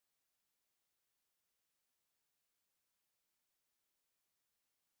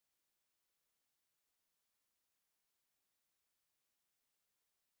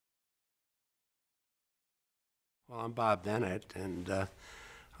Well, I'm Bob Bennett, and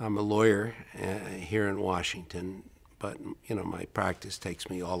I'm a lawyer here in Washington, but, you know, my practice takes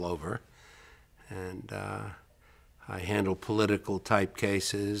me all over. And I handle political type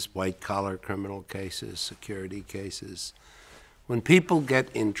cases, white-collar criminal cases, security cases. When people get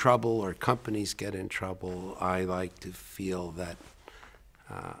in trouble or companies get in trouble, I like to feel that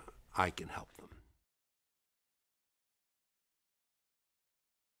I can help them.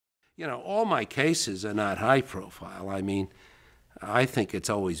 You know, all my cases are not high profile. I mean, I think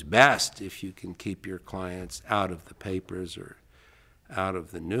it's always best if you can keep your clients out of the papers or out of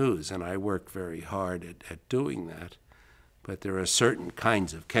the news, and I work very hard at doing that. But there are certain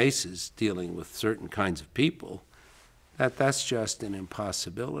kinds of cases dealing with certain kinds of people that's just an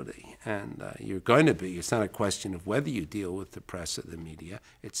impossibility. And you're going to be. It's not a question of whether you deal with the press or the media,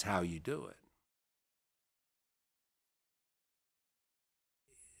 it's how you do it.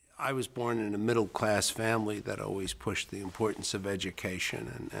 I was born in a middle-class family that always pushed the importance of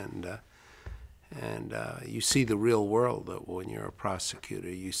education, and you see the real world when you're a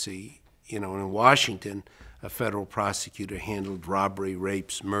prosecutor. You see, you know, in Washington, a federal prosecutor handled robbery,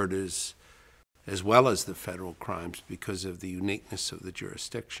 rapes, murders, as well as the federal crimes because of the uniqueness of the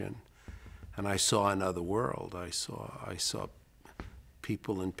jurisdiction. And I saw another world. I saw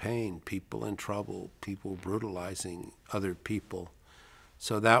people in pain, people in trouble, people brutalizing other people.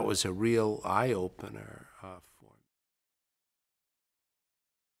 So that was a real eye-opener